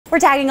We're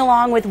tagging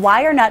along with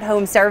WireNut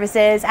Home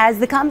Services as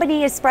the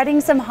company is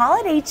spreading some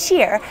holiday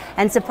cheer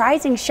and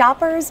surprising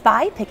shoppers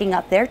by picking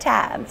up their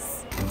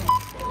tabs.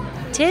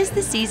 'Tis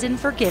the season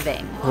for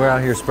giving. We're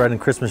out here spreading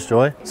Christmas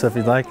joy, so if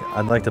you'd like,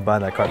 I'd like to buy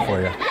that cart for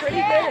you.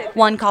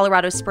 One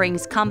Colorado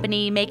Springs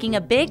company making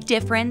a big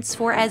difference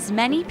for as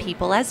many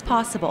people as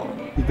possible.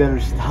 You better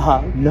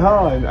stop.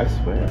 No, I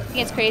swear. I think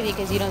it's crazy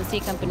because you don't see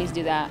companies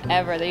do that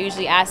ever. They're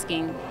usually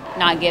asking,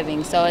 not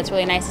giving. So it's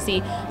really nice to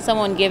see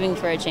someone giving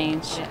for a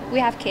change. We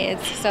have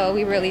kids, so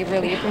we really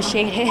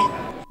appreciate it.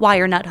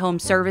 WireNut Home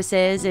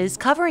Services is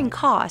covering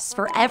costs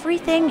for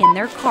everything in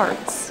their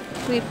carts.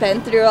 We've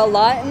been through a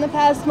lot in the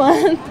past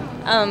month.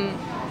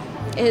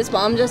 His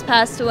mom just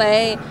passed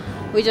away.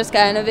 We just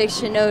got an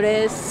eviction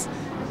notice.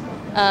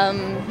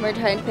 We're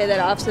trying to pay that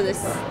off, so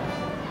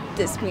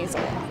this means a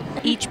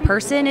lot. Each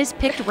person is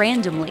picked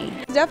randomly.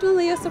 It's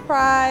definitely a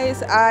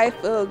surprise. I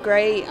feel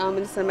great.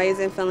 It's an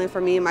amazing feeling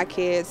for me and my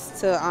kids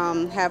to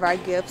have our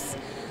gifts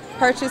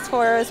purchased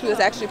for us. We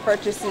was actually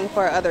purchasing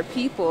for other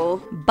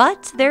people.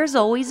 But there's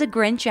always a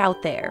Grinch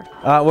out there.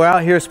 We're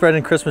out here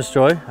spreading Christmas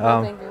joy.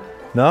 Thank you.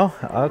 No?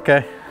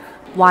 Okay.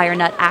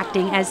 WireNut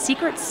acting as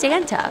Secret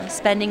Santa,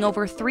 spending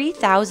over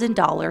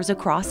 $3,000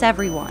 across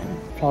everyone.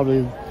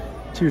 Probably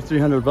 $200 or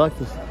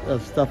 $300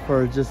 of stuff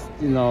for just,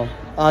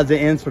 odds and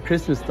ends for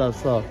Christmas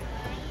stuff. So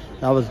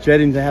I was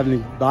dreading to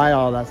having to buy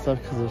all that stuff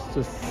because it's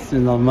just,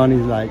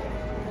 money's like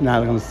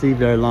not going to see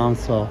very long.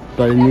 So,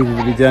 but it needed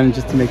to be done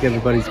just to make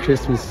everybody's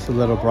Christmas a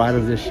little brighter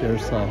this year.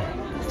 So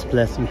it's a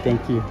blessing.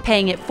 Thank you.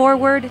 Paying it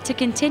forward to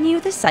continue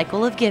the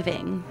cycle of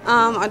giving.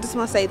 I just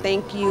want to say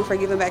thank you for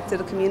giving back to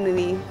the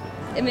community.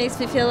 It makes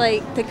me feel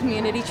like the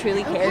community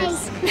truly cares.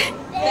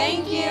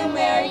 Thank you.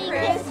 Merry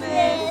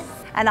Christmas.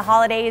 And the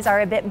holidays are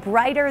a bit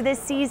brighter this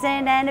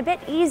season and a bit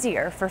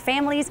easier for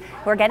families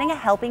who are getting a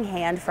helping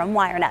hand from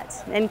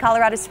WireNut. In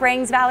Colorado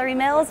Springs, Valerie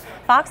Mills,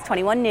 Fox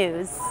 21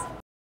 News.